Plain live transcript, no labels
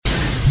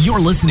You're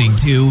listening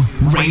to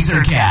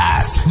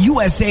Razorcast,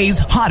 USA's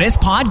hottest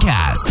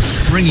podcast,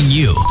 bringing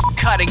you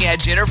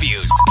cutting-edge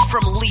interviews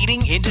from leading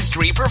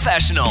industry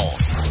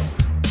professionals.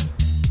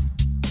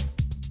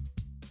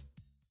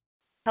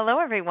 Hello,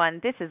 everyone.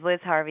 This is Liz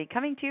Harvey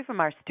coming to you from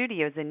our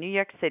studios in New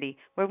York City,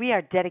 where we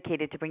are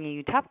dedicated to bringing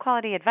you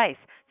top-quality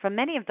advice from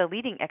many of the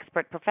leading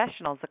expert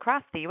professionals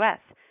across the U.S.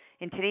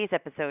 In today's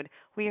episode,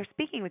 we are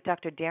speaking with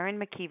Dr.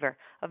 Darren McKeever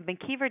of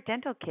McKeever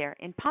Dental Care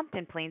in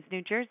Pompton Plains,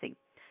 New Jersey.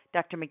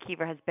 Dr.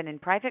 McKeever has been in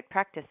private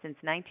practice since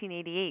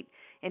 1988,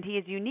 and he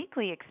is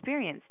uniquely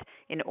experienced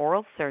in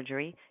oral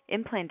surgery,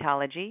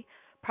 implantology,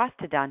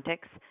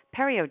 prosthodontics,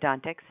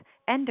 periodontics,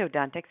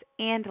 endodontics,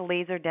 and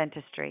laser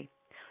dentistry.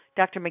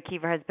 Dr.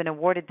 McKeever has been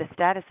awarded the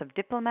status of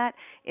diplomat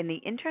in the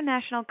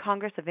International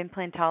Congress of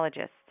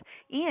Implantologists,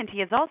 and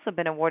he has also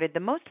been awarded the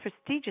most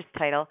prestigious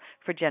title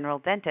for general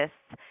dentists,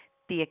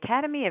 the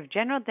Academy of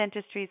General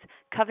Dentistry's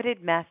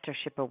coveted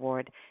Mastership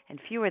Award, and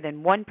fewer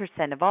than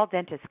 1% of all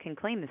dentists can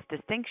claim this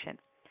distinction.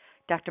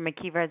 Dr.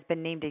 McKeever has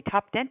been named a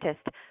top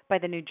dentist by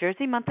the New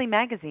Jersey Monthly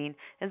Magazine,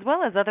 as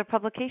well as other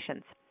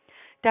publications.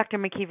 Dr.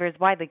 McKeever is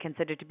widely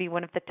considered to be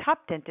one of the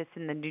top dentists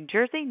in the New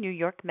Jersey, New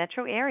York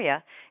metro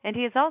area, and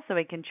he is also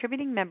a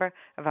contributing member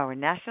of our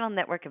National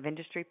Network of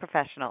Industry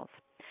Professionals.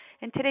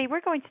 And today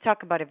we're going to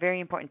talk about a very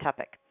important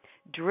topic,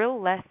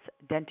 drill-less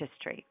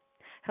dentistry.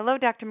 Hello,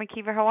 Dr.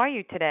 McKeever. How are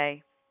you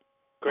today?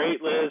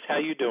 Great, Liz. How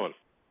you doing?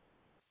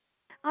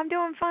 I'm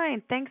doing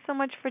fine. Thanks so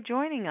much for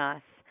joining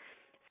us.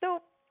 So,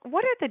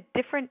 what are the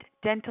different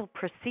dental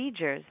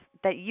procedures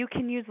that you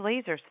can use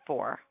lasers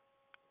for?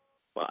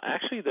 Well,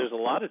 actually, there's a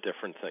lot of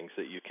different things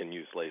that you can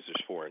use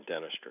lasers for in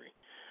dentistry.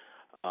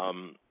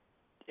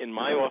 In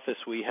my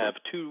office, we have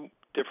two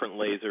different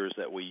lasers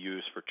that we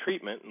use for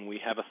treatment, and we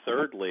have a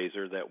third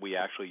laser that we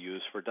actually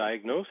use for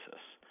diagnosis.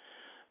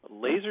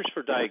 Lasers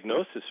for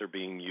diagnosis are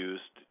being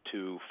used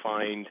to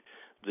find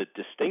the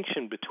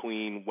distinction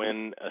between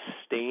when a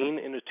stain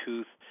in a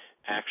tooth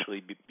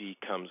actually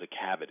becomes a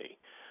cavity.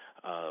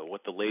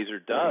 What the laser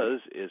does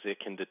is it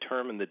can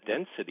determine the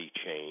density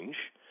change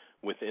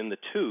within the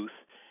tooth,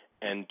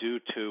 and due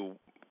to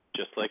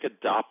just like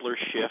a Doppler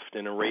shift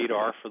in a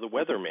radar for the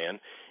weatherman,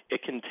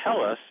 it can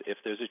tell us if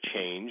there's a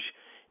change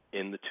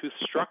in the tooth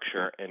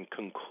structure and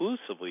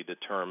conclusively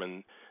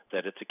determine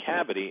that it's a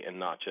cavity and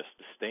not just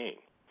a stain.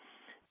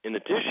 In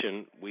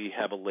addition, we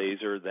have a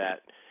laser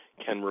that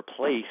can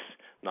replace,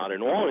 not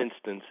in all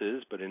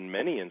instances, but in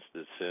many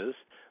instances,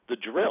 the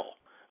drill.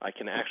 I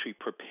can actually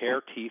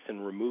prepare teeth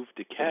and remove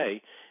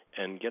decay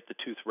and get the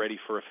tooth ready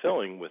for a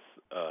filling with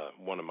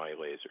one of my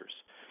lasers.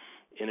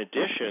 In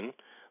addition,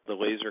 the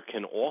laser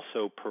can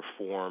also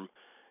perform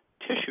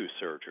tissue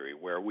surgery,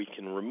 where we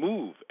can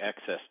remove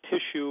excess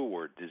tissue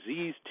or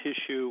diseased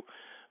tissue.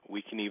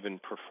 We can even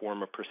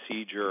perform a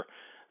procedure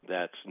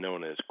that's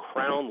known as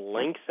crown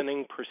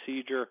lengthening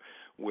procedure,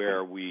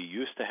 where we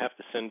used to have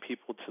to send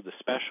people to the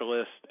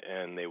specialist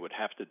and they would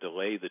have to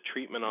delay the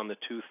treatment on the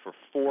tooth for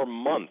 4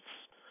 months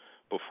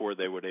before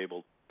they would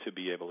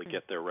be able to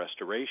get their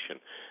restoration.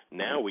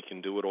 Now we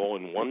can do it all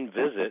in one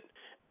visit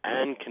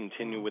and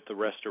continue with the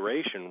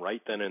restoration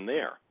right then and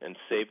there and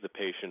save the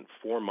patient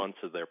 4 months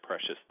of their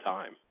precious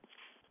time.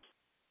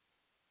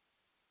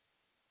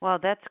 Wow,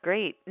 that's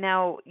great.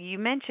 Now, you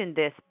mentioned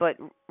this, but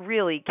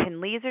really, can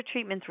laser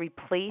treatments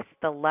replace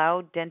the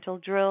loud dental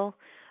drill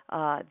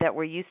that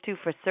we're used to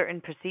for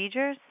certain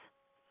procedures?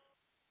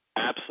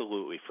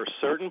 Absolutely. For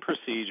certain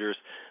procedures,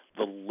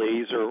 the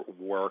laser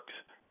works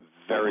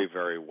very,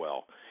 very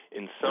well.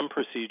 In some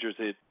procedures,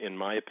 in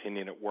my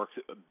opinion, it works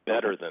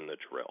better than the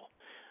drill.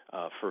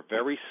 For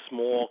very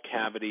small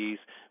cavities,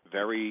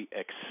 very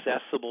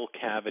accessible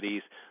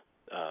cavities,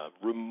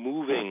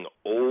 removing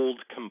old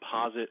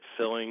composite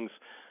fillings,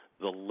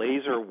 the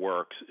laser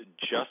works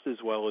just as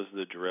well as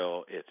the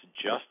drill. It's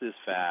just as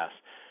fast.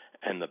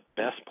 And the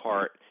best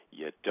part,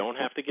 you don't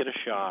have to get a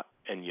shot,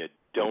 and you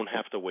don't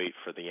have to wait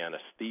for the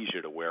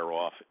anesthesia to wear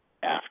off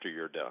after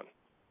you're done.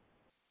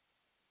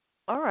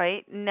 All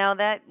right. Now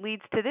that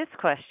leads to this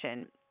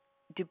question.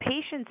 Do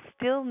patients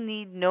still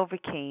need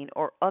Novocaine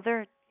or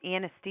other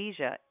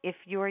anesthesia if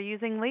you are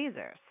using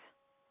lasers?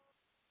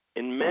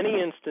 In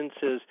many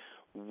instances,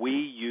 we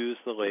use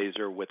the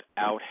laser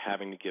without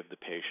having to give the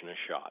patient a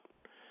shot.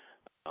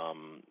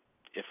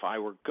 If I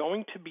were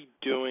going to be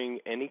doing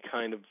any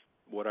kind of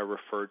what I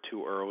referred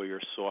to earlier,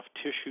 soft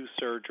tissue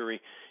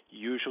surgery,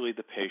 usually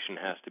the patient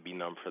has to be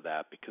numb for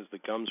that because the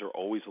gums are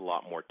always a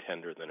lot more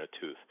tender than a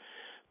tooth.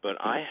 But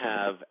I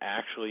have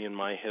actually in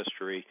my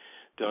history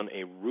done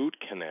a root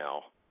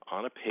canal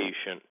on a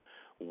patient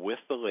with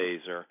the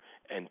laser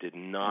and did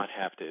not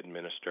have to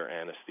administer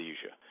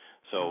anesthesia.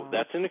 So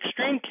that's an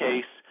extreme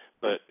case,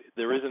 but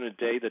there isn't a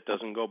day that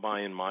doesn't go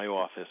by in my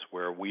office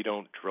where we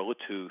don't drill a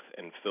tooth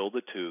and fill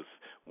the tooth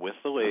with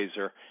the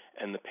laser,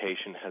 and the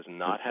patient has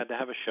not had to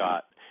have a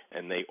shot,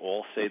 and they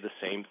all say the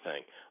same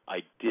thing. I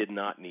did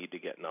not need to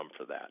get numb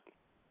for that.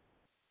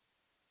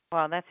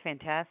 Wow, that's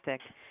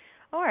fantastic.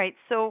 All right,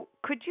 so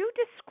could you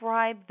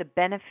describe the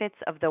benefits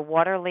of the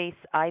Waterlase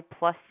I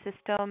Plus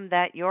system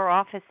that your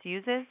office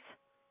uses?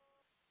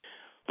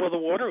 Well, the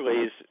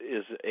WaterLase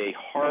is a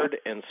hard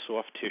and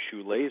soft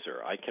tissue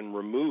laser. I can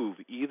remove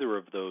either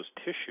of those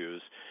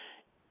tissues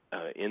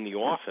in the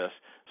office,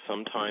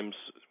 sometimes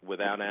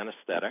without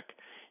anesthetic.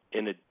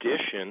 In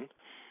addition,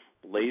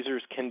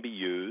 lasers can be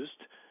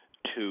used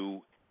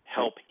to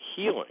help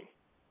healing.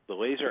 The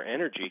laser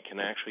energy can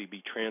actually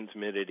be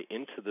transmitted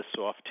into the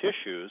soft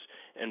tissues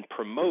and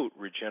promote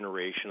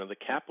regeneration of the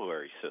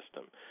capillary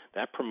system.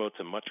 That promotes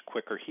a much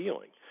quicker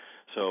healing.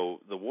 So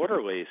the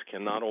WaterLase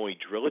can not only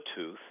drill a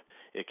tooth,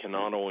 it can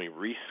not only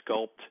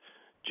resculpt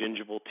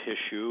gingival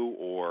tissue,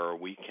 or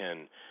we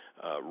can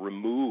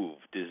remove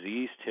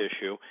diseased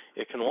tissue.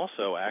 It can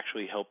also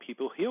actually help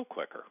people heal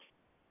quicker.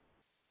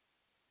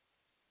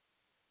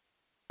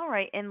 All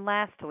right, and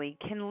lastly,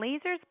 can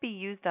lasers be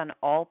used on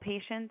all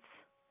patients?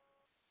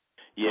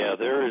 Yeah,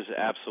 there is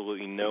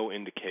absolutely no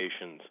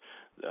indications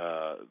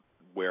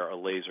where a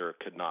laser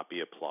could not be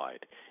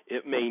applied.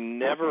 It may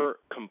never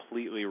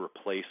completely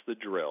replace the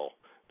drill.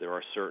 There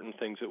are certain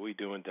things that we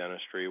do in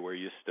dentistry where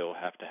you still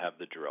have to have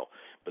the drill,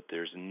 but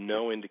there's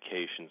no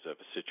indications of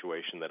a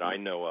situation that I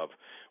know of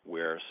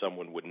where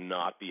someone would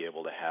not be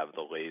able to have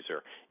the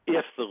laser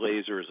if the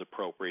laser is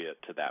appropriate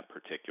to that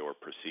particular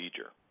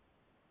procedure.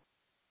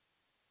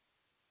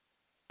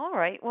 All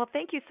right. Well,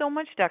 thank you so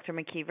much, Dr.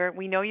 McKeever.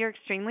 We know you're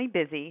extremely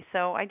busy,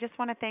 so I just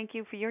want to thank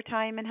you for your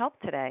time and help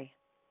today.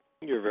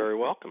 You're very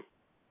welcome.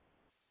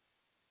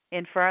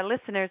 And for our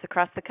listeners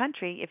across the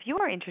country, if you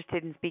are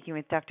interested in speaking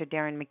with Dr.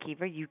 Darren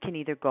McKeever, you can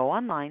either go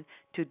online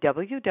to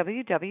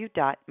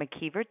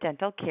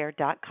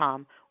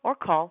www.mckeeverdentalcare.com or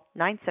call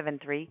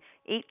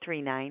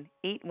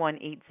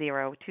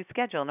 973-839-8180 to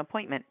schedule an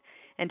appointment.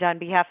 And on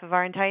behalf of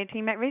our entire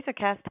team at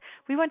RazorCast,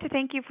 we want to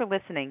thank you for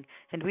listening,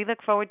 and we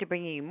look forward to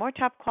bringing you more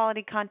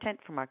top-quality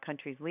content from our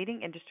country's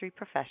leading industry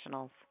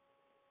professionals.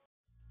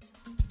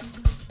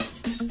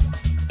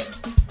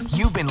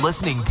 You've been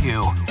listening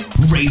to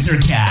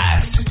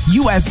RazorCast,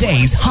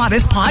 USA's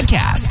hottest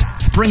podcast,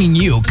 bringing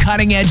you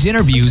cutting-edge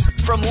interviews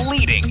from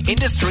leading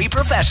industry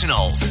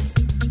professionals.